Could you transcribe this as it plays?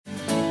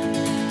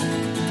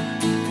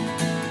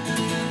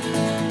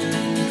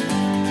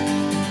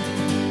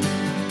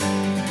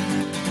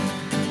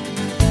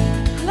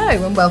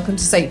and welcome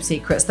to Soap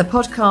Secrets, the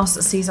podcast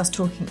that sees us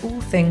talking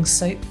all things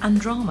soap and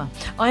drama.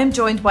 I am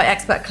joined by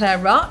expert Claire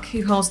Ruck,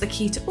 who holds the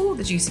key to all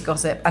the juicy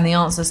gossip and the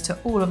answers to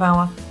all of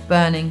our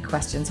burning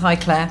questions. Hi,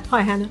 Claire.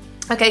 Hi, Hannah.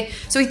 Okay,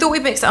 so we thought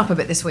we'd mix it up a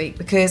bit this week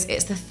because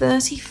it's the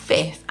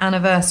 35th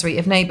anniversary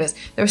of Neighbours.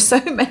 There are so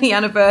many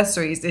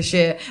anniversaries this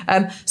year.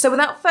 So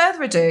without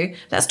further ado,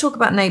 let's talk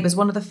about Neighbours,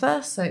 one of the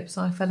first soaps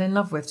I fell in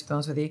love with, to be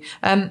honest with you.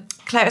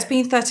 Claire, it's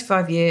been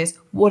 35 years.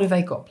 What have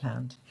they got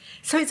planned?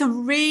 So it's a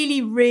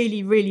really,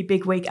 really, really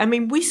big week. I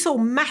mean, we saw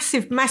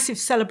massive, massive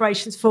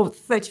celebrations for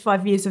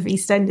 35 years of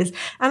EastEnders,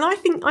 and I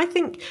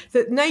think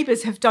that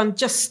Neighbours have done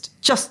just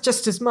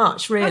as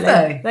much. Really,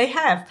 have they? They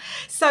have.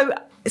 So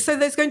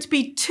there's going to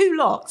be two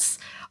lots.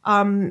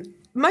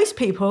 Most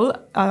people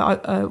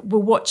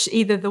will watch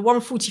either the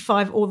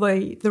 1:45 or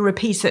the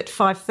repeat at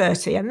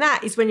 5:30, and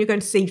that is when you're going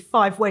to see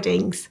 5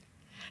 weddings.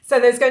 So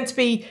there's going to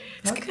be...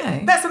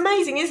 Okay. That's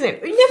amazing, isn't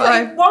it? You never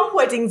think one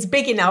wedding's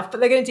big enough, but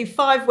they're going to do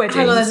 5 weddings.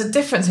 Hang on, there's a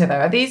difference here, though.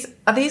 Are these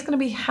going to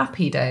be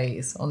happy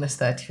days on this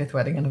 35th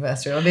wedding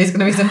anniversary, or are these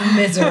going to be some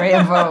misery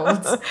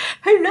involved?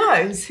 Who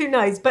knows?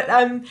 But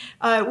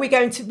we're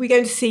going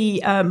to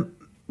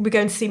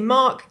see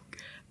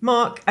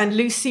Mark and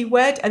Lucy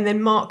wed, and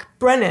then Mark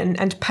Brennan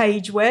and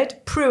Paige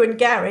wed, Prue and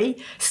Gary,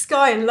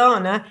 Skye and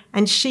Lana,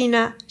 and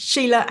Sheila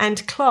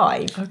and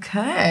Clive.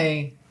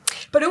 Okay.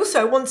 But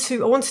also, I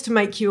wanted to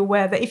make you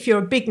aware that if you're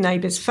a big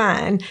Neighbours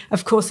fan,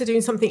 of course, they're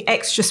doing something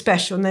extra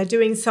special, and they're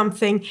doing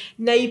something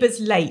Neighbours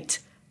Late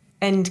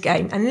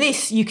Endgame. And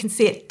this you can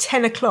see at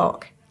 10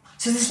 o'clock.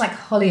 So this is like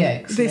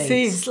Hollyoaks. This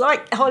is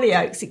like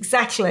Hollyoaks,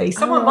 exactly.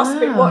 Someone must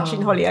have been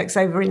watching Hollyoaks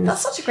over in...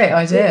 That's such a great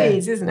idea. It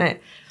is, isn't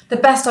it? The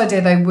best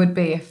idea, though, would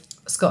be if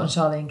Scott and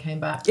Charlene came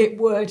back. It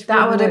would.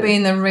 That would have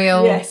been the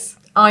real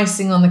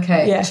icing on the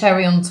cake,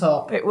 cherry on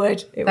top. It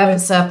would. They haven't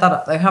served that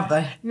up, though, have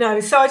they? No.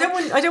 So I don't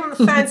want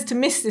the fans to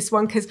miss this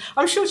one, because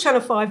I'm sure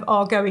Channel 5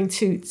 are going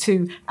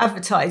to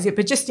advertise it.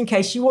 But just in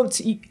case you want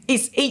to,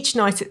 it's each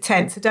night at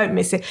 10, so don't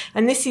miss it.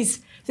 And this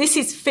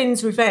is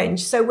Finn's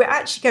revenge. So we're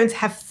actually going to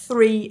have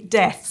 3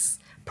 deaths.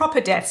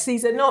 Proper deaths.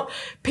 These are not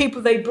people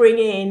they bring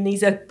in.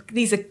 These are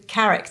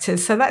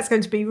characters. So that's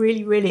going to be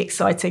really, really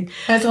exciting.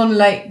 And it's on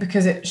late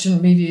because it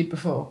shouldn't be viewed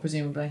before,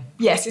 presumably.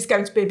 Yes, it's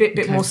going to be a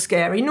bit more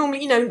scary.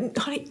 Normally,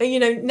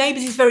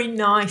 Neighbours is very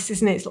nice,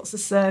 isn't it? It's lots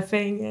of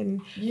surfing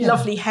and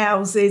lovely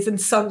houses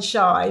and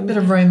sunshine. Bit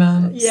of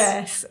romance.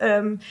 Yes.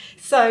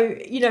 So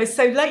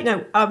late.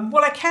 No.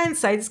 What I can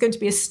say, there's going to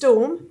be a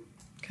storm.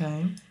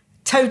 Okay.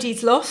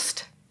 Toadie's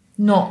lost.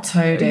 Not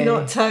Toadie.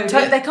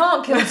 They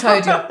can't kill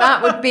Toadie.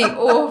 That would be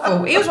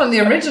awful. He was one of the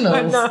originals.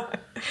 I know.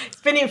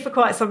 It's been in for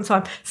quite some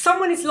time.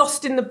 Someone is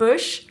lost in the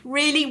bush.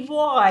 Really,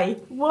 why?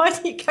 Why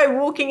do you go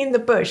walking in the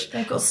bush?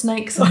 They've got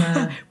snakes in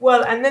there.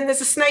 Well, and then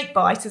there's a snake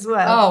bite as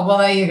well. Oh, well,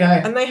 there you go.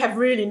 And they have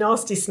really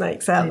nasty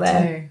snakes out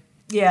there. Do.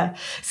 Yeah.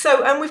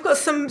 So, and we've got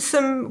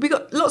we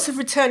got lots of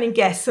returning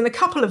guests, and a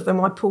couple of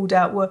them I pulled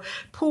out were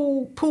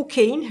Paul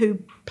Keane, who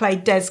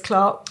played Des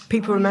Clark.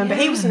 People remember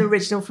he was an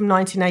original from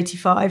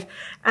 1985,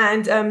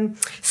 and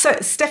so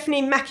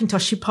Stephanie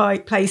McIntosh, who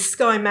plays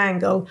Skye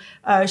Mangle.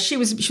 She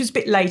was a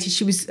bit later.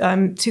 She was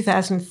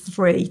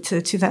 2003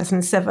 to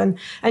 2007,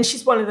 and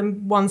she's one of the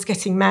ones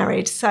getting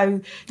married.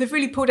 So they've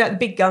really pulled out the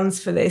big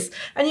guns for this.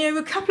 And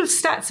a couple of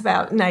stats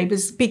about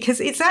Neighbours, because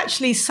it's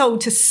actually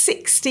sold to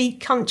 60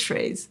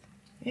 countries.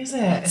 Is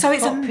it? So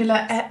it's popular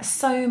at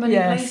so many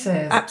places.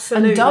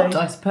 Absolutely. And dubbed,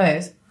 I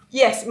suppose.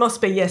 Yes, it must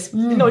be, yes.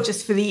 Not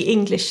just for the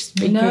English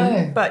speaking.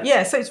 No. But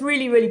so it's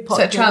really, really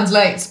popular. So it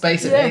translates,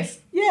 basically.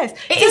 Yes.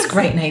 It is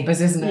great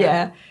Neighbours, isn't it?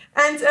 Yeah.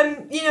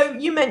 And,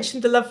 you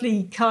mentioned the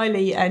lovely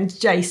Kylie and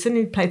Jason,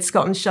 who played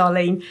Scott and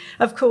Charlene.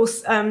 Of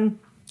course,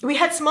 we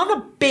had some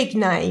other big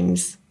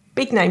names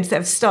that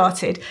have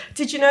started.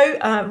 Did you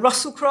know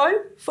Russell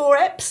Crowe,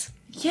 4EPs?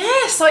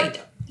 Yes.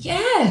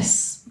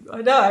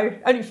 I know,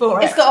 only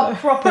 4EPs. It's got a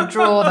proper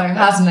draw, though,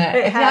 hasn't it?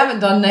 If you haven't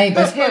done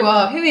Neighbours, who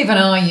even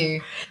are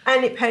you?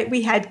 And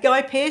we had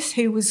Guy Pearce,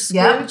 who was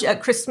Scrooge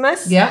at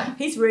Christmas. Yeah.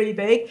 He's really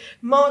big.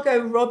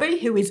 Margot Robbie,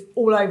 who is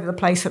all over the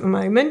place at the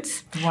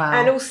moment. Wow.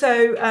 And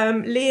also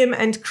Liam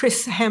and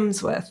Chris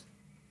Hemsworth,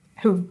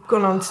 who've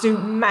gone on to do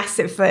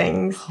massive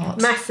things. Hot.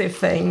 Massive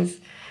things.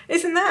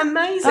 Isn't that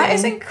amazing? That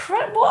is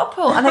incredible. What a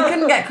pull. And they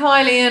couldn't get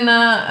Kylie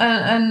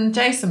and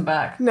Jason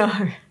back.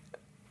 No.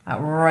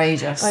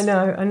 Outrageous. I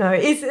know.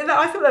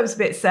 I thought that was a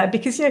bit sad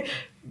because,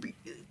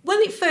 when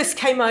it first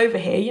came over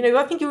here,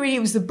 I think it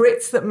was the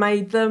Brits that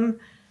made them.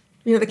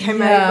 They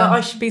came over, I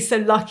should be so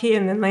lucky,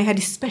 and then they had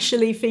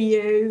Especially for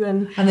You.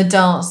 And the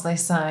dance they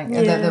sang.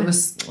 Yeah.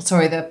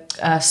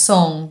 The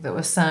song that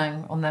was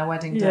sang on their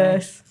wedding day.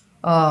 Yes.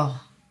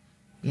 Oh,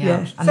 yeah.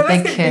 Yes. And so the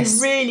big that's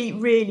kiss. Be really,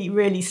 really,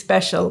 really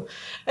special.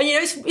 And,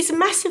 it's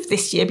massive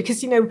this year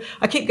because,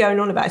 I keep going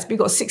on about it. We've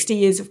got 60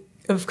 years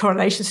of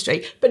Coronation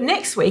Street. But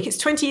next week, it's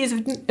 20 years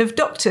of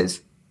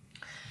Doctors.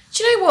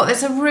 Do you know what?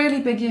 It's a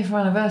really big year for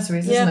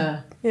anniversaries, isn't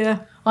it?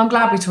 Yeah. I'm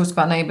glad we talked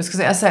about Neighbours because,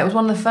 as I say, it was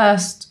one of the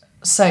first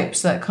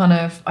soaps that kind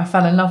of I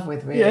fell in love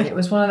with, really. Yeah. It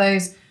was one of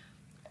those...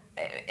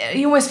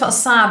 you always felt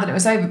sad that it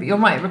was over, but you're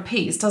right, it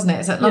repeats, doesn't it?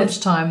 It's at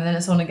lunchtime and then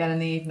it's on again in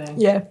the evening.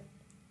 Yeah.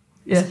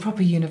 It's a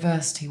proper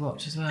university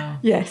watch as well.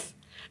 Yes.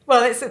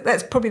 Well,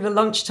 that's probably the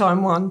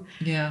lunchtime one.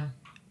 Yeah.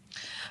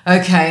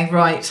 Okay,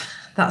 right.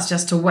 That's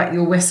just to wet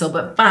your whistle.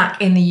 But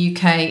back in the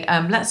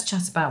UK, let's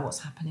chat about what's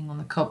happening on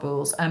the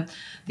cobbles. The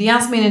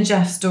Yasmin and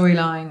Jeff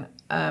storyline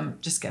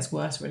just gets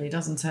worse, really,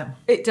 doesn't it?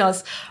 It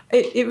does.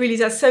 It really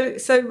does.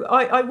 So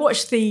I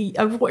watched the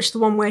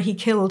one where he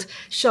killed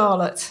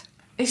Charlotte.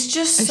 It's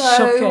just It's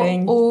so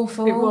shocking.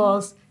 awful. It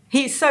was.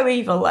 He's so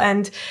evil,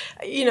 and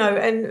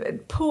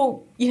and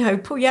poor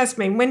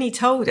Yasmin. When he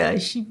told her,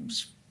 she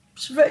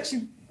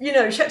virtually, she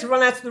had to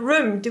run out of the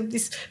room.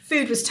 This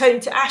food was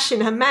turning to ash in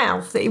her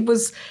mouth. It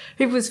was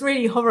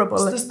really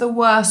horrible. It's just the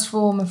worst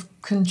form of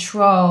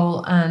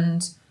control,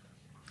 and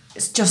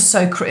it's just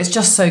so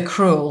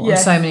cruel on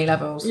so many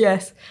levels.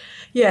 Yes.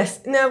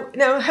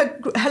 Now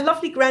her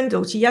lovely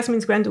granddaughter,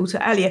 Yasmin's granddaughter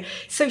Alia.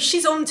 So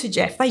she's on to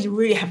Jeff. They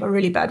really have a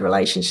really bad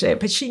relationship,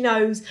 but she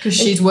knows because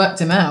she's worked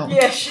him out.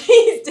 Yeah,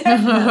 she's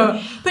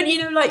definitely. But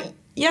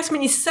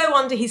Yasmin is so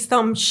under his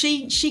thumb.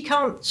 She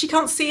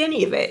can't see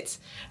any of it,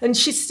 and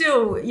she's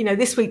still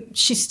this week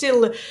she's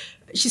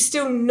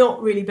still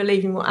not really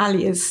believing what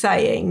Alia's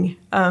saying.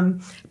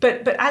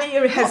 But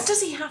Alia has. What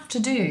does he have to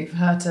do for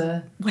her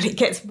to? Well, it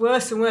gets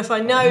worse and worse. I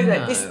know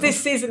that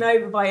this isn't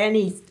over by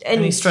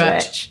any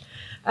stretch.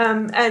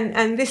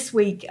 And this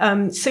week,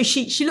 so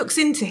she looks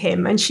into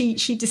him and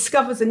she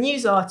discovers a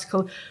news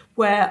article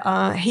where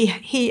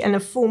he and a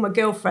former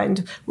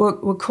girlfriend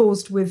were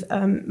caused with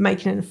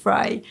making an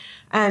affray.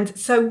 And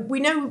so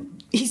we know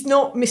he's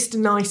not Mr.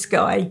 Nice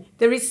Guy.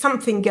 There is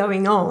something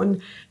going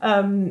on.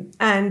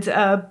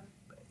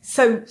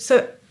 So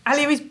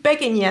Alia is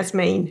begging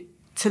Yasmin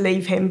to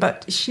leave him,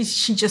 but she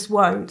just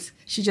won't.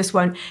 She just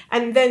won't.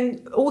 And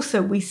then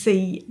also we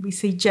see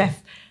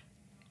Jeff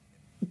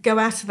go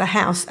out of the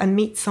house and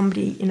meet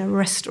somebody in a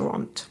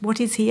restaurant. What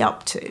is he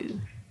up to?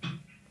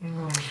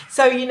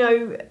 So,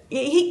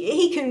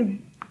 he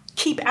can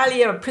keep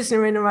Alia a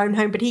prisoner in her own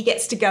home, but he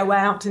gets to go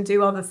out and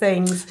do other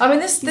things. I mean,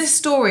 this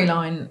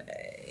storyline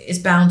is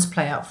bound to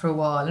play out for a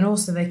while, and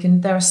also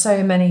there are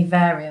so many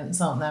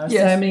variants, aren't there?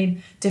 There are so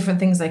many different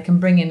things they can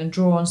bring in and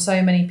draw on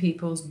so many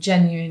people's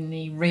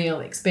genuinely real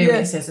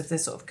experiences of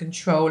this sort of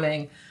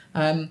controlling,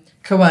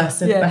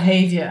 coercive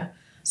behaviour.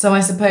 So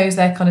I suppose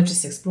they're kind of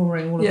just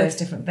exploring all of those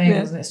different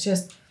things, and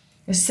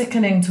it's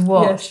sickening to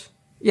watch.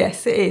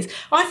 Yes, it is.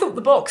 I thought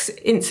the box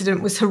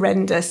incident was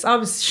horrendous. I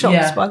was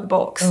shocked by the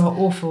box. Oh,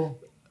 awful.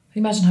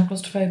 Can you imagine how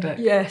claustrophobic?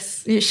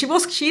 Yes.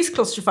 She is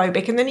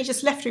claustrophobic, and then he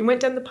just left her and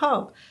went down the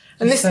pub.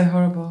 And it's so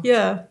horrible.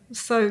 Yeah.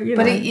 So,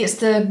 But it's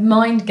the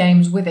mind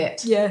games with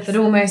it that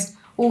almost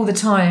all the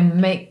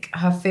time make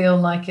her feel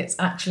like it's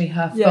actually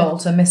her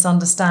fault, a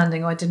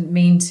misunderstanding, I didn't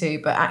mean to,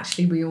 but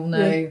actually we all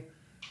know,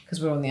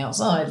 because we're on the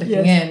outside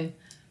looking in,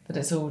 that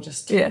it's all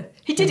just... Yeah.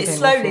 He did it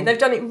slowly. Awful. They've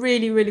done it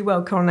really, really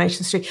well,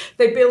 Coronation Street.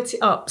 They built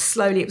it up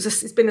slowly.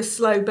 It's been a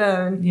slow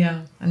burn.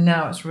 Yeah. And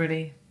now it's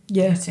really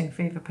hitting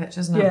fever pitch,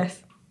 isn't it?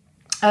 Yes.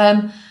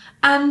 And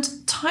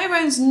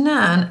Tyrone's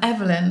nan,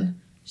 Evelyn,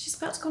 she's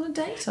about to go on a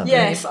date, I believe.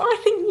 Yes, I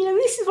think,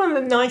 this is one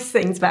of the nice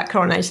things about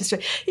Coronation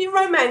Street.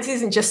 Romance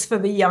isn't just for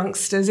the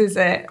youngsters, is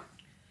it?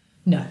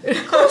 No,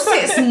 of course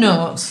it's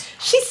not.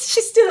 She's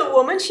still a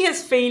woman. She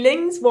has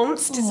feelings,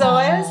 wants,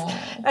 desires.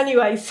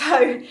 Anyway,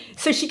 so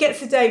she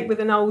gets a date with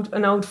an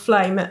old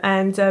flame,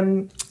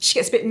 and she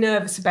gets a bit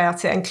nervous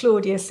about it. And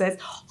Claudia says,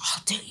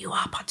 "I'll do you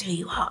up.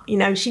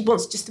 She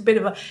wants just a bit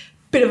of a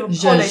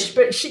polish,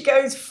 but she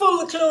goes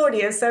full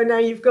Claudia. So now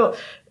you've got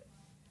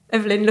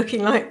Evelyn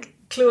looking like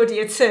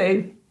Claudia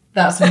too.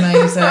 That's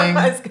amazing.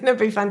 It's going to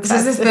be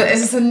fantastic. Is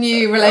this a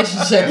new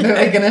relationship that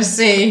we're going to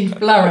see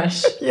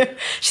flourish? Yeah.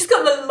 She's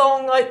got the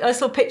long, I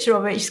saw a picture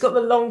of it, she's got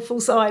the long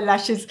false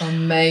eyelashes.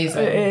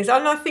 Amazing. It is.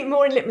 And I think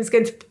Maureen Lipman's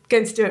going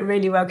to do it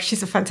really well, because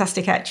she's a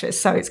fantastic actress,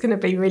 so it's going to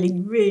be really,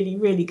 really,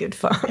 really good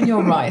fun. And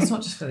you're right, it's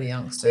not just for the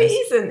youngsters. It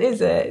isn't,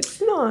 is it?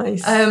 It's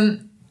nice.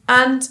 And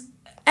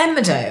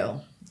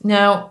Emmerdale.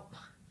 Now,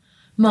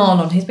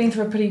 Marlon, he's been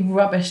through a pretty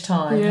rubbish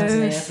time,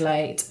 hasn't he, of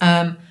late?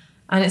 And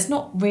it's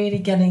not really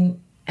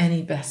getting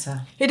any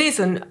better. It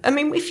isn't. I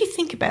mean, if you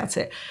think about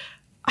it,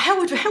 how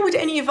would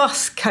any of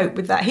us cope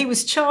with that? He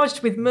was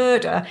charged with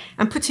murder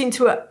and put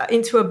into a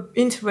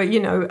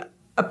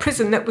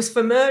prison that was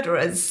for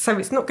murderers, so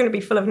it's not going to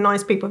be full of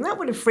nice people, and that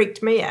would have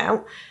freaked me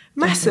out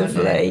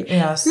massively. Definitely.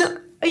 Yes.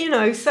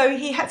 No, so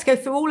he had to go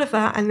through all of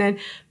that, and then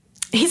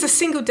he's a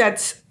single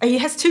dad. He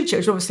has two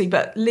children, obviously,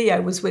 but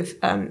Leo was with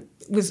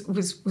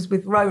was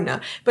with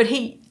Rona. But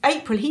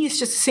April, he's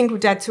just a single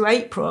dad to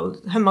April.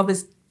 Her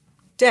mother's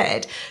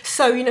dead.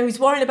 So, he's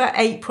worrying about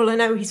April. I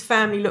know his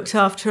family looked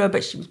after her,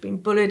 but she was being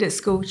bullied at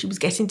school. She was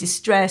getting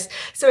distressed.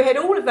 So he had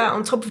all of that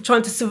on top of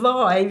trying to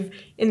survive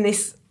in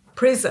this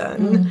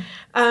prison.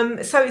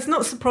 So it's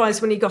not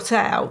surprised when he got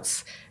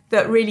out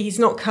that really he's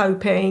not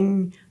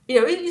coping.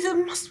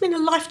 It must have been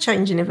a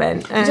life-changing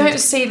event. You don't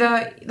see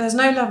there's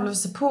no level of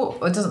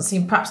support. It doesn't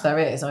seem, perhaps there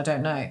is, I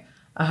don't know.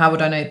 How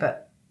would I know?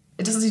 But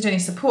it doesn't seem to any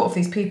support for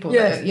these people.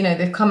 Yes. That, you know,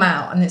 they've come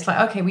out and it's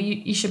like, okay, well,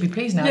 you should be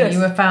pleased now. Yes. You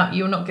were found,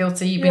 you're not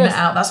guilty, you've been let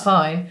out, that's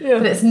fine. Yeah.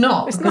 But it's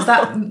not, It's because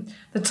not.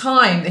 the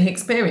time that he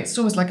experienced, it's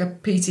almost like a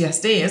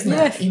PTSD, isn't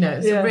Yes. it? You know,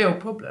 it's Yeah. a real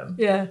problem.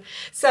 Yeah.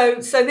 So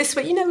this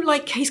way, you know,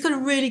 like he's got a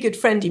really good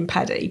friend in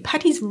Paddy.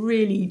 Paddy's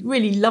really,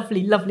 really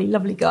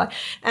lovely guy.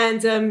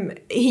 And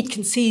he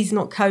can see he's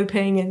not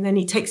coping, and then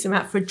he takes him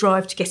out for a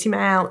drive to get him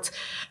out.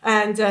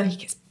 And he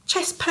gets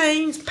chest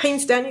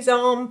pains down his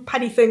arm.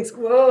 Paddy thinks,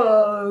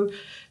 whoa,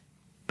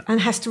 and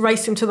has to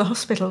race him to the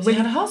hospital. He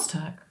had a heart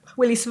attack.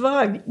 Will he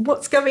survive?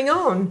 What's going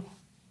on?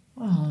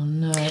 Oh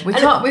no, we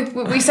can't.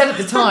 We said at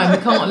the time we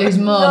can't lose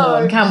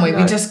Marlon, can we? no.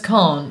 We just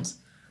can't.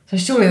 So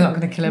surely they're not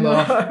going to kill him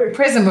off.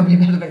 Prison would be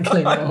better than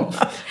killing him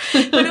off.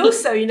 But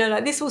also, you know,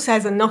 like this also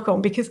has a knock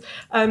on because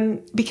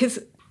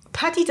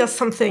Paddy does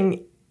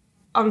something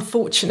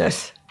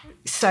unfortunate.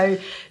 So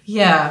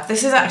Yeah,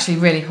 this is actually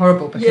really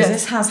horrible because Yes.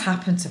 this has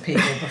happened to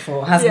people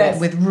before, hasn't Yes. it?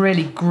 With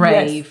really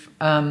grave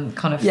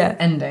kind of Yeah.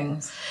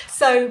 endings.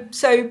 So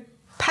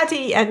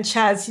Paddy and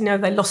Chaz, you know,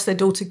 they lost their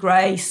daughter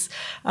Grace.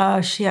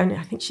 I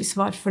think she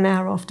survived for an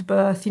hour after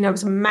birth. You know, it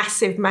was a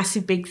massive,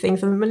 massive big thing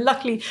for them. And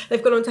luckily,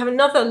 they've gone on to have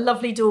another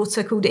lovely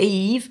daughter called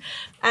Eve.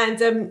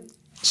 And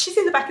she's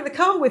in the back of the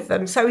car with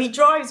them. So he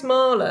drives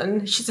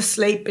Marlon. She's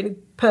asleep, been a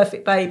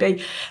perfect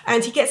baby.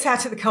 And he gets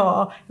out of the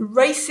car,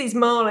 races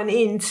Marlon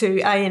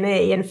into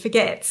A&E and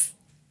forgets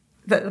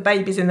that the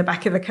baby's in the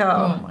back of the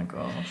car. Oh my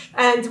gosh.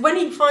 And when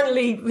he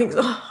finally thinks,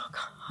 oh,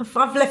 God,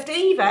 I've left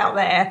Eve out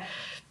there,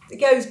 he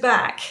goes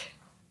back.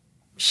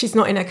 She's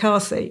not in her car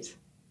seat.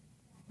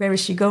 Where is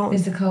she gone?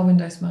 Is the car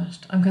window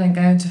smashed? I'm going to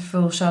go into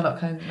full Sherlock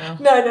Holmes now.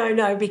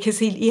 No, because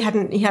he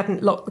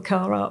hadn't locked the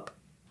car up.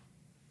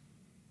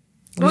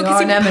 Well, you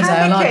 'cause are he an was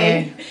Emmerdale, aren't you?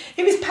 panicking.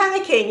 He was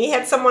panicking. He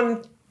had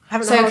someone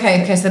having a So, heart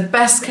okay, attack. so the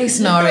best case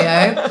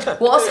scenario,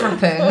 what's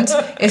happened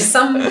is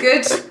some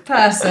good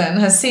person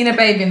has seen a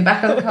baby in the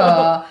back of the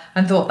car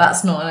and thought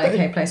that's not an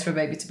okay place for a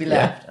baby to be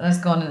left, and has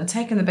gone and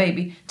taken the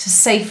baby to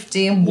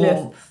safety and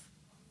warmth.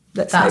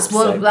 Let's That's hope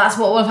so. what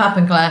will have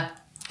happened, Claire.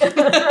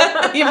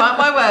 You mark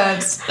my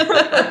words.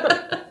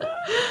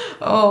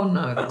 Oh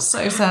no, that's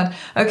so sad.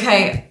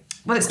 Okay,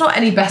 well, it's not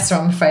any better,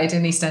 I'm afraid,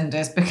 in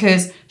EastEnders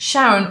because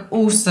Sharon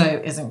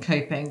also isn't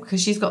coping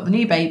because she's got the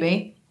new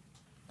baby,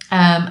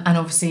 and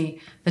obviously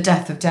the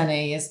death of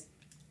Denny is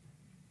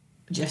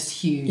just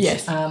huge.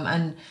 Yes.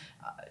 And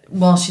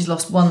while she's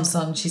lost one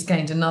son, she's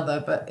gained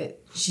another, but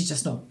she's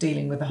just not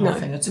dealing with the whole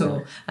thing at all.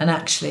 No. And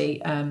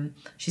actually,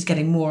 she's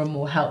getting more and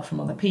more help from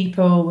other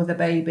people with the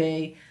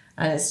baby,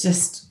 and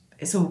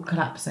it's all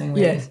collapsing.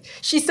 Really. Yes,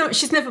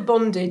 she's never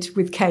bonded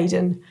with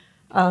Caden,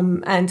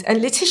 and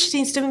Letitia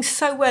Dean's doing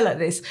so well at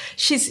this.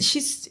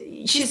 She's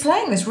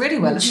playing this really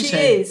well, isn't she? She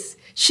is.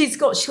 She's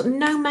got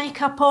no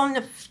makeup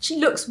on. She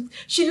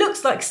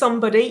looks like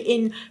somebody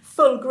in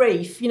full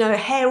grief. You know,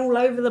 hair all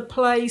over the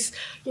place.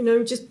 You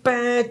know, just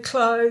bad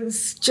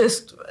clothes.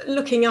 Just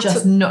looking up.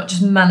 Just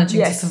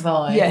managing to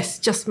survive. Yes,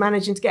 just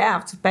managing to get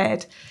out of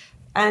bed,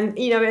 and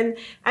you know,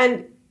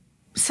 and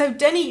so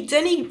Denny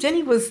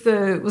was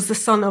the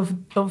son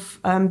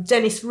of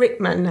Dennis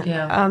Rickman.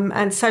 Yeah.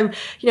 And so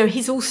you know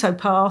he's also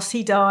passed.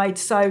 He died.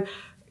 So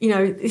you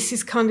know this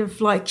is kind of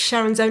like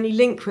Sharon's only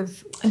link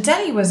with. And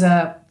Denny was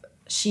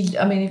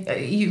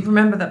you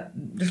remember that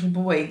little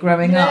boy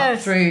growing up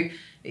Yes. through.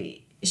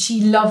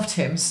 She loved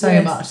him so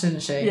Yes. much, didn't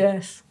she?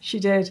 Yes, she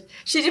did.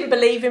 She didn't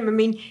believe him. I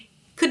mean,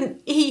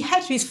 he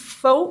had his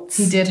faults.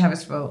 He did have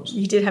his faults.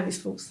 He did have his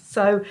faults.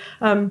 So,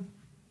 And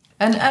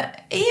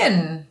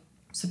Ian,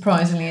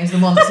 surprisingly, is the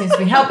one that seems to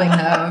be helping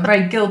her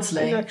very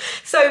guiltily. no.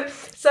 So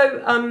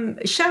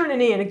Sharon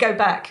and Ian go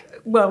back.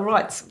 Well,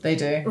 right. They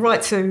do.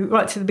 Right to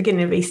the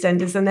beginning of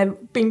EastEnders, and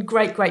they've been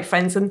great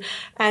friends.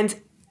 And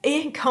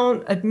Ian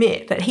can't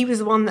admit that he was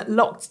the one that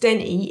locked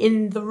Denny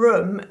in the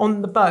room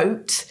on the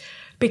boat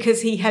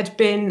because he had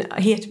been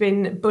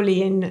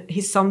bullying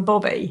his son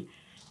Bobby.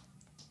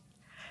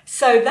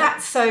 So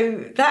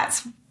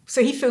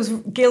he feels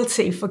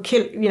guilty for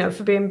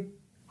being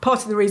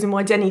part of the reason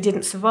why Denny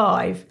didn't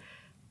survive.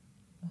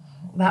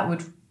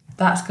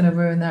 That's going to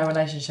ruin their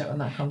relationship when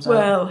that comes out.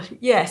 Well,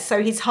 yes.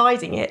 So he's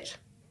hiding it.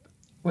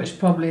 Which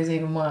probably is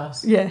even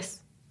worse. Yes.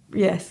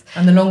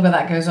 And the longer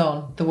that goes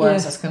on, the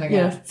worse that's going to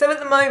get. Yes. So at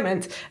the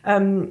moment,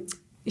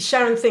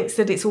 Sharon thinks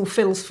that it's all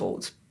Phil's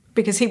fault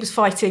because he was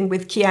fighting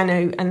with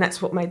Keanu, and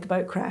that's what made the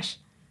boat crash.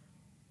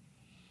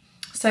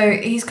 So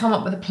he's come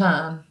up with a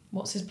plan.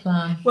 What's his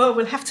plan? Well,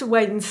 we'll have to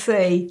wait and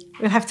see.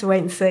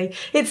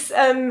 It's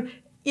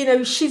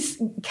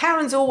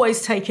Karen's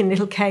always taken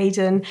little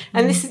Caden,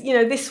 and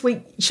this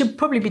week she'll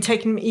probably be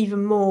taking him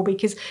even more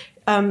because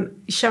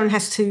Sharon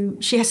has to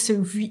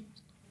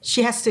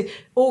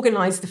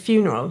organise the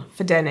funeral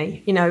for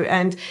Denny,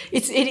 and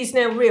it is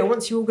now real.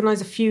 Once you organise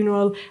a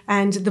funeral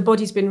and the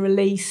body's been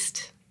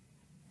released,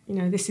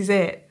 this is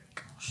it.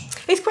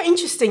 It's quite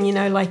interesting,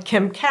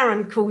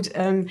 Karen called,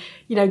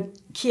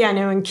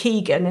 Keanu and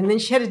Keegan, and then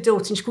she had a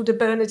daughter and she called her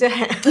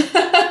Bernadette.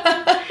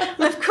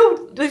 And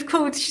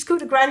She's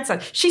called a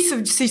grandson. She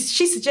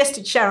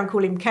suggested Sharon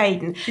call him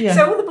Caden. Yeah.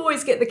 So all the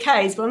boys get the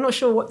K's, but I'm not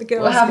sure what the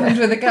girls What happened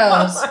get. with the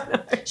girls?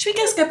 Should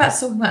we just go back to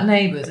talking about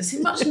Neighbours? It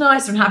seems much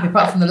nicer and happy,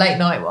 apart from the late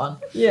night one.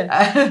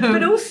 Yeah.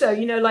 But also,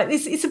 like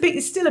this,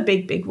 it's still a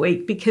big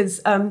week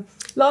because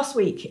last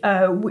week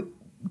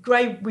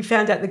we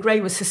found out that Gray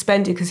was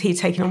suspended because he'd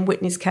taken on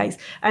Whitney's case,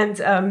 and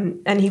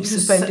he was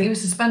suspended. He was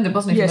suspended,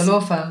 wasn't he, from the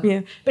law firm?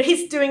 Yeah, but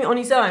he's doing it on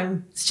his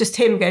own. It's just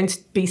him going to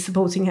be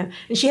supporting her,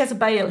 and she has a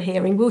bail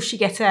hearing. Will she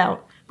get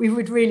out? We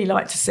would really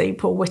like to see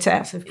Paul Witt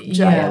out of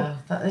jail. Yeah,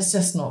 that is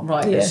just not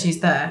right that she's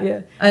there.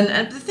 Yeah.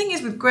 And the thing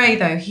is with Gray,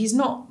 though, he's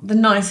not the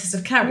nicest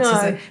of characters.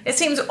 No. It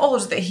seems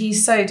odd that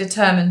he's so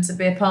determined to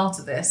be a part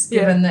of this,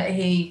 given that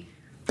he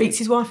beats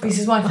his wife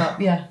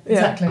up. Yeah,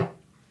 exactly.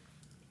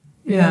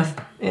 Yeah.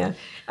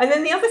 And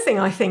then the other thing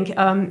I think,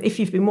 if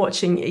you've been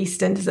watching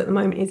EastEnders at the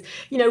moment, is,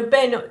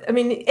 Ben, I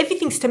mean,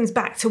 everything stems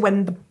back to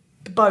when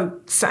the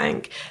boat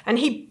sank. And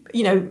he,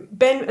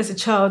 Ben as a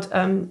child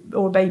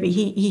or a baby,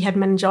 he had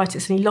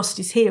meningitis and he lost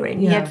his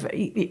hearing. Yeah.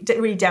 It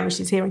really damaged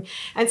his hearing.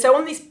 And so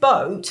on this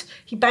boat,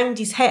 he banged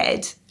his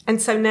head.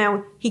 And so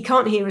now he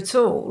can't hear at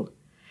all.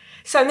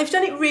 So and they've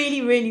done it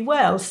really, really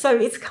well. So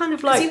it's kind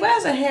of like... He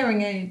wears a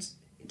hearing aid.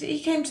 He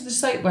came to the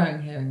soap wearing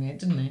a hearing aid,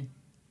 didn't he?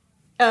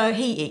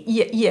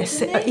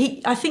 Yes.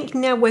 I think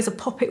now wears a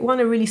poppet one,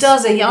 a really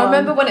does small he? I one.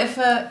 remember when he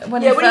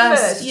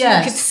first you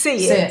could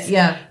see it.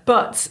 Yeah.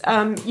 But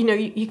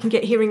you can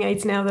get hearing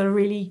aids now that are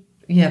really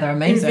they're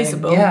amazing.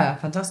 Invisible. Yeah,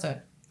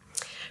 fantastic.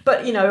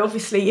 But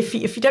obviously, if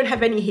you don't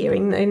have any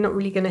hearing, they're not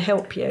really going to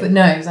help you. But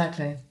no,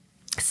 exactly.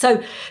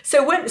 So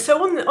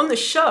on the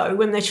show,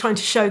 when they're trying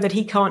to show that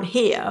he can't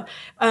hear,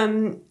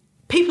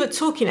 people are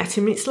talking at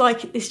him. It's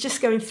like it's just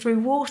going through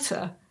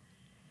water.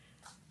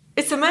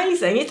 It's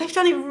amazing. They've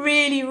done it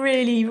really,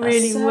 really,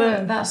 really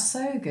well. That's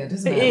so good,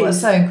 isn't it? It's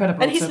so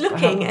incredible. And he's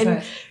looking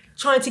and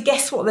trying to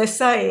guess what they're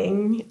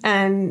saying,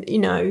 and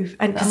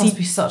and that must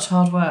be such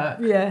hard work.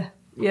 Yeah.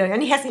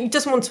 And he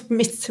doesn't want to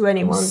admit to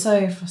anyone. It's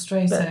so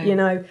frustrating.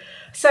 But,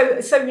 so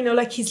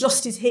like he's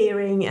lost his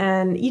hearing,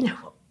 and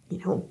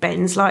what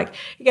Ben's like.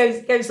 He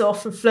goes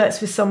off and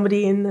flirts with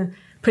somebody in the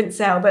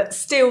Prince Albert,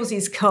 steals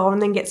his car and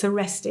then gets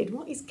arrested.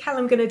 What is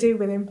Callum going to do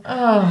with him?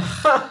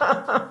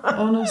 Oh,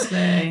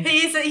 honestly.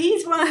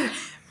 He's one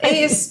of...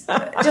 He is,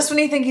 just when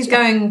you think he's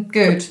going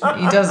good,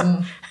 he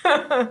doesn't.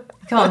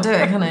 He can't do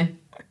it, can he?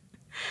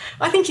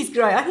 I think he's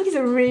great. I think he's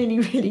a really,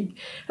 really...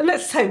 And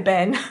that's so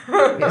Ben.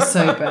 It's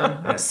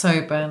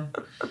so Ben.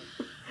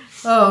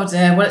 Oh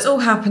dear. Well, it's all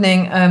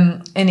happening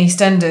in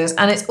EastEnders,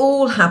 and it's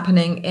all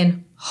happening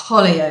in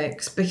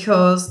Hollyoaks,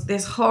 because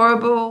this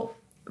horrible...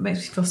 It makes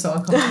me feel so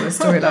uncomfortable with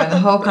the storyline. The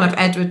whole kind of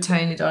Edward,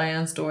 Tony,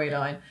 Diane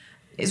storyline.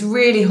 It's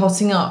really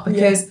hotting up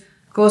because,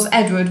 of course,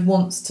 Edward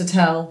wants to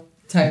tell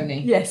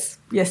Tony. Yes,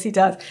 he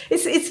does.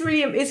 It's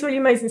really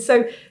amazing.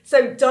 So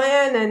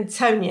Diane and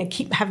Tonya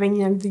keep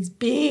having these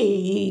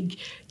big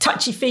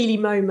touchy-feely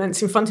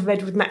moments in front of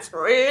Edward, and that's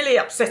really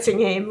upsetting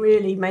him,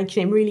 really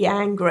making him really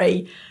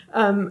angry.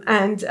 So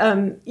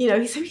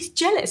he's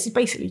jealous. He's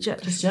basically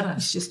jealous.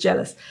 He's just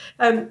jealous.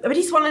 But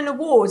he's won an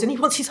award, and he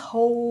wants his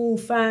whole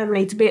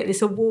family to be at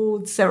this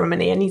award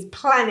ceremony, and he's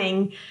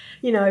planning.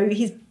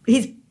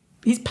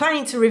 He's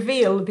planning to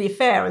reveal the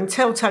affair and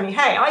tell Tony,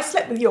 "Hey, I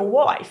slept with your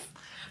wife."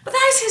 But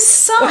that is his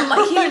son.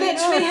 Like, he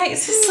literally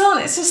hates his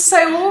son. It's just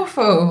so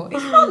awful. He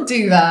can't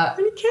do that.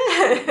 He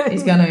can.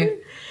 He's gonna.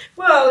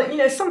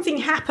 Well, something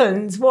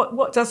happens.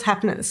 What does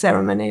happen at the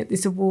ceremony, at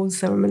this awards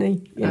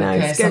ceremony?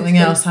 Okay, something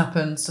else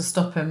happens to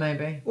stop him,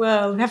 maybe.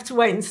 Well, we have to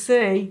wait and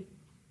see.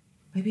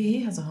 Maybe he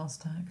has a heart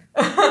attack.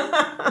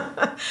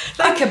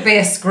 That could be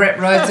a script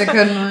writer,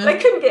 couldn't it? They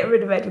couldn't get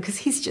rid of Edward because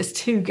he's just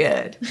too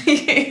good.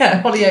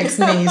 Yeah, Hollyoaks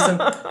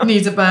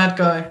needs a bad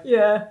guy.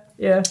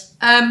 Yeah.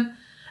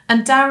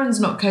 And Darren's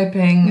not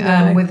coping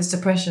with his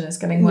depression. It's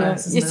getting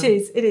worse, isn't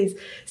it? It is.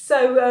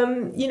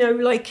 So,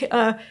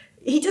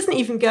 he doesn't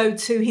even go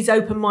to his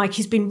open mic.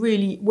 He's been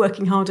really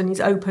working hard on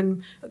the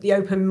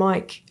open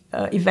mic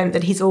event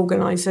that he's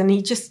organised, and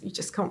he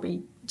just can't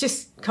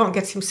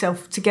get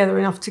himself together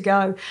enough to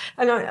go.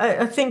 And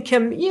I think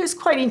it's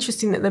quite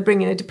interesting that they're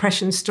bringing a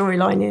depression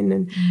storyline in.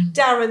 And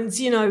Darren's,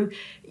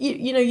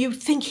 you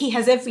think he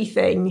has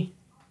everything.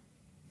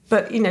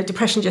 But,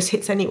 depression just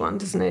hits anyone,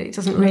 doesn't it? It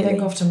doesn't really... I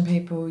think often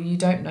people, you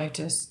don't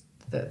notice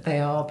that they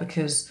are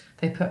because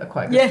they put a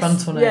quite good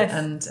front on it.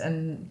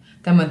 And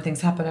then when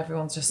things happen,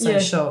 everyone's just so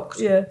shocked.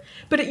 Yeah.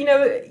 But,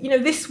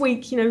 this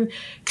week,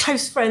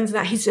 close friends and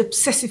that, his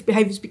obsessive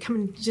behaviour is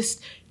becoming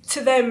just,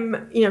 to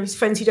them, his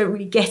friends who don't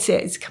really get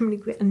it, it's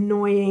becoming a bit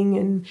annoying.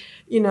 And,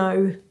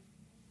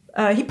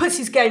 he puts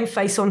his game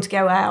face on to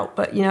go out,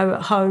 but,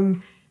 at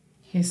home...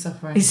 He's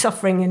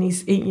suffering, and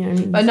he's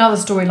But another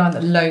storyline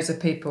that loads of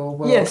people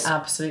will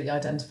absolutely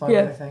identify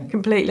with, I think.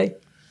 Completely.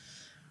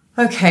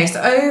 Okay,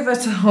 so over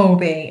to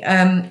Holby.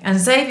 And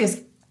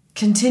Xavier's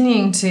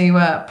continuing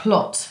to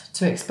plot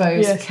to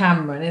expose Yes.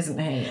 Cameron, isn't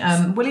he?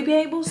 Will he be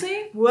able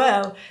to?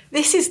 Well,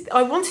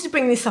 I wanted to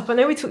bring this up. I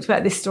know we talked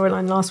about this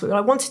storyline last week, but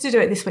I wanted to do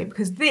it this week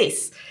because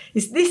this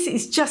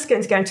is just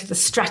going to go into the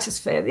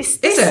stratosphere. This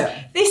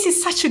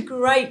is such a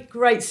great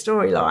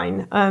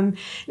storyline.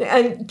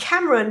 And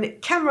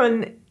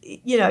Cameron,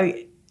 you know,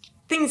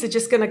 things are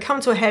just going to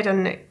come to a head,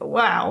 and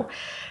wow.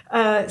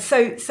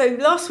 So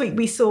last week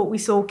we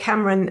saw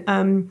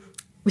Cameron.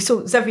 We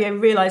saw Xavier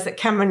realise that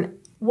Cameron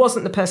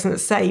wasn't the person that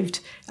saved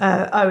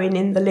Owen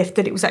in the lift,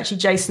 that it was actually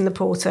Jason the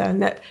porter,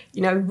 and that,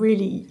 you know,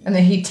 really... And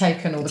then he'd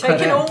taken all the credit.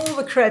 Hid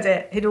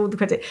all the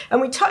credit.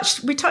 And we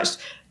touched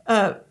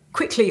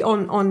quickly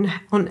on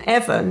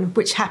Evan,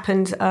 which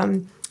happened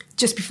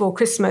just before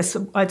Christmas.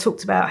 I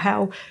talked about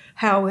how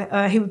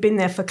he had been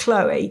there for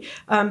Chloe.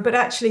 But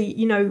actually,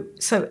 you know,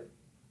 so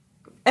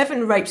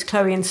Evan raped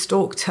Chloe and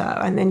stalked her,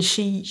 and then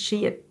she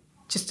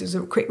just as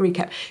a quick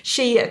recap,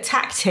 she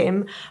attacked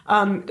him.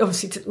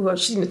 Obviously,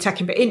 she didn't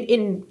attack him, but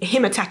in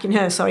him attacking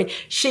her,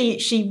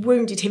 she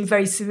wounded him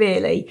very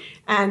severely.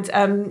 And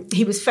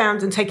he was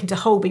found and taken to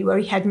Holby, where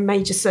he had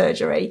major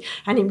surgery,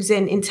 and he was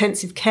in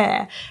intensive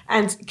care.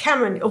 And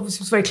Cameron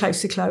obviously was very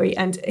close to Chloe,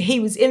 and he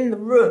was in the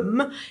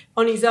room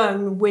on his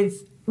own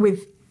with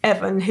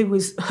Evan, who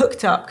was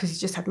hooked up because he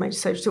just had major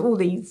surgery to all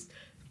these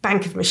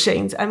bank of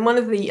machines. And one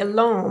of the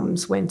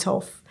alarms went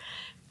off.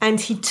 And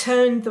he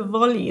turned the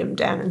volume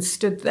down and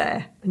stood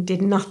there and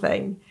did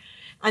nothing.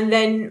 And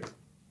then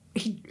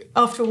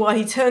after a while,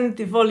 he turned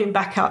the volume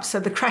back up. So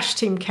the crash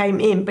team came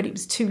in, but it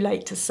was too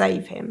late to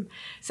save him.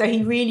 So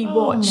he really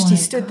watched. He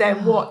stood there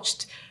and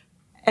watched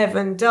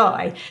Evan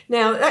die.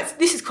 Now,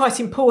 this is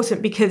quite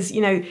important because, you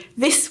know,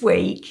 this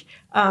week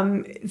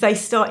they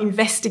start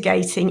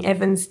investigating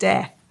Evan's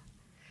death.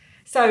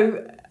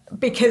 So...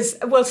 Because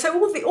all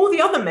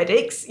the other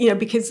medics, you know,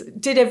 because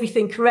did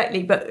everything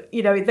correctly, but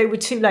you know they were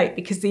too late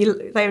because they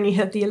only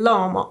heard the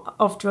alarm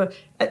after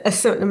a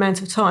certain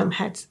amount of time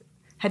had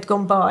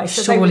gone by.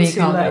 So surely you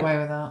can't get away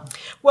with that.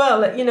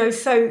 Well, you know,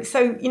 so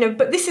you know,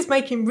 but this is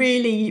making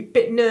really a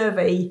bit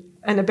nervy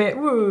and a bit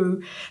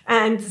woo.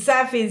 And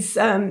Zav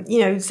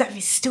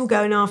is still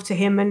going after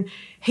him, and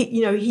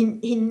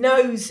he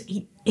knows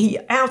he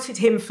outed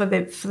him for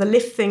the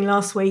lift thing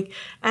last week,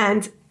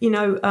 and you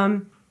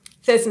know.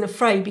 There's an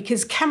affray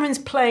because Cameron's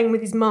playing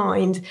with his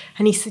mind,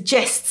 and he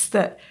suggests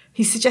that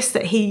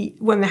he,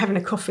 when they're having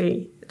a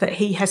coffee, that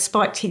he has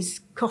spiked his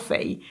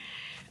coffee,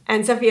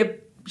 and Xavier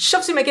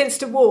shoves him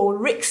against a wall.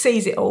 Rick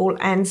sees it all,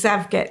 and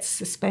Zav gets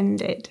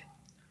suspended.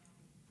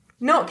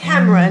 Not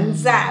Cameron,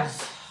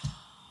 Zav.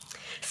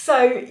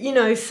 So, you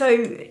know,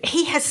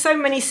 he has so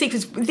many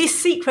secrets. This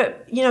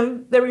secret, you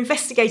know, they're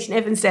investigating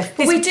Evan's death.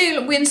 But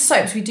in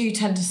soaps, we do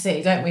tend to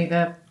see, don't we,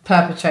 the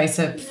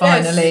perpetrator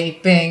finally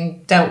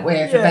being dealt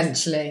with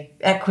eventually.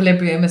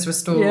 Equilibrium is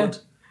restored.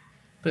 Yeah.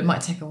 But it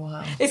might take a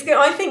while. It's good.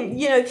 I think,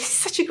 you know, this is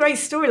such a great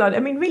storyline. I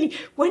mean, really,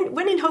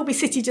 when in Holby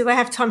City do they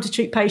have time to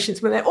treat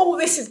patients when they're,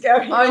 this is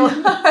going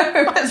on? I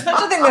know.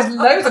 I think there's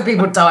loads of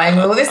people dying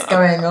with all this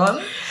going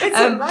on. It's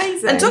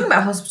amazing. And talking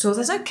about hospitals,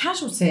 there's no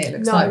casualty, it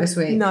looks like, this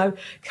week. No.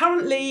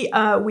 Currently,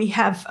 we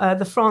have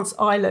the France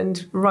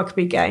Ireland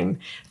rugby game.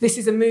 This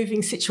is a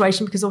moving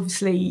situation because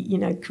obviously, you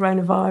know,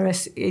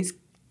 coronavirus is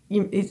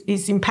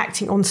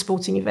impacting on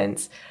sporting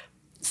events.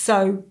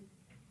 So...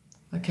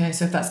 Okay,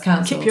 so if that's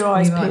cancelled, keep your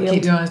eyes peeled.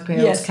 Keep your eyes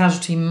peeled. Yes.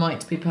 Casualty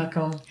might be back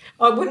on.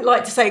 I wouldn't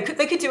like to say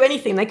they could do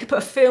anything. They could put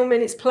a film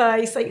in its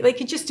place. They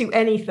could just do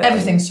anything.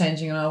 Everything's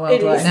changing in our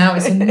world right now.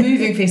 It's a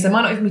moving feast. There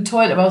might not even be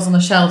toilet rolls on the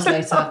shelves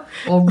later,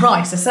 or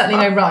rice. There's certainly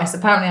no rice.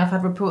 Apparently, I've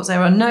had reports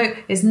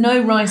there's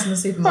no rice in the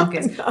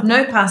supermarkets,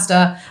 no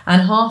pasta,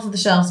 and half of the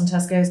shelves in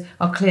Tesco's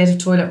are cleared of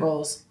toilet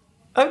rolls.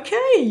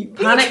 Okay.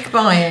 Panic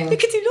buying. You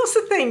could do lots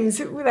of things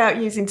without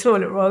using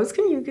toilet rolls.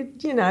 Can you,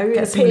 you know...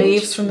 Get some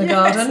leaves from the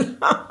garden.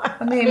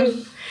 I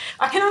mean...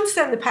 I can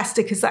understand the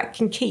pasta because that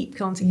can keep,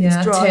 can't it? Yeah,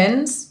 it's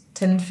dry.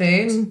 tinned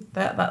food.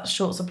 That's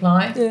short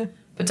supply. Yeah.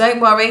 But don't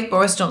worry,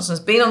 Boris Johnson has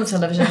been on the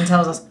television and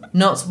tells us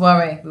not to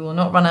worry. We will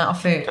not run out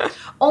of food.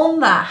 On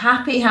that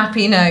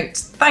happy note,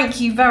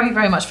 thank you very,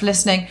 very much for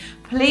listening.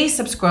 Please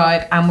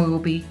subscribe and we will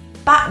be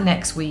back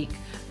next week.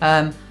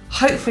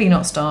 Hopefully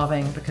not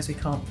starving because we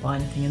can't buy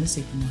anything in the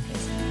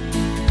supermarkets.